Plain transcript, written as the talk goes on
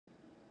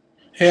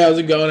Hey, how's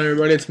it going,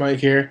 everybody? It's Mike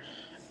here.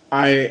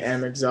 I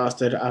am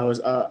exhausted. I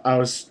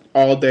was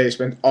all day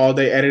spent all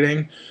day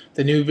editing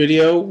the new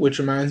video, which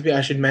reminds me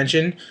I should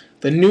mention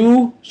the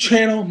new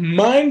channel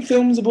Mind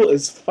Filmsable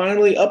is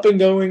finally up and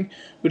going.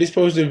 We just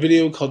posted a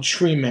video called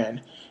Tree Man.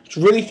 It's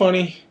really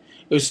funny.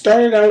 It was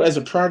started out as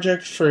a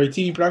project for a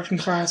TV production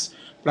class,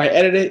 but I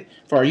edited it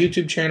for our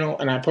YouTube channel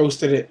and I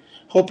posted it.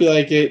 Hope you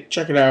like it.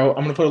 Check it out.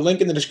 I'm going to put a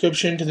link in the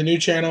description to the new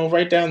channel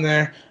right down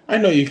there. I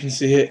know you can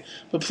see it,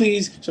 but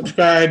please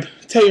subscribe.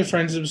 Tell your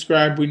friends to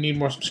subscribe. We need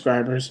more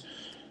subscribers.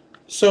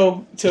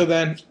 So, till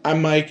then,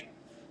 I'm Mike.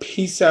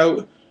 Peace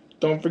out.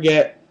 Don't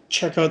forget,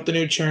 check out the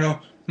new channel,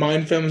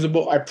 Mind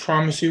Filmsable. I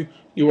promise you,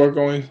 you are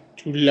going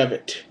to love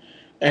it.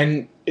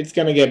 And it's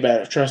going to get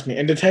better, trust me.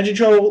 And Detention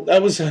Trouble,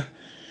 that was a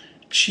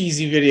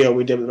cheesy video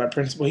we did with my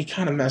principal. He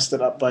kind of messed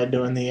it up by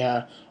doing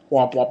the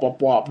wop wop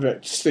wop wop.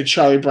 It's the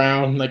Charlie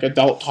Brown, like,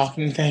 adult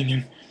talking thing.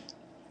 And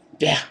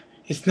yeah,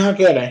 it's not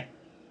good, eh?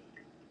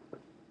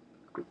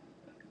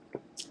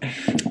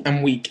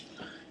 I'm weak.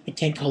 I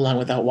can't go long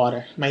without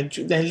water. My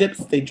lips,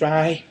 they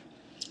dry.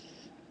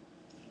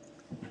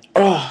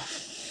 Oh,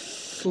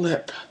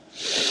 flip.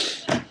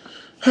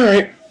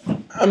 Alright,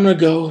 I'm gonna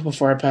go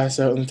before I pass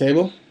out on the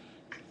table.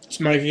 It's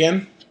Mike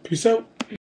again. Peace out.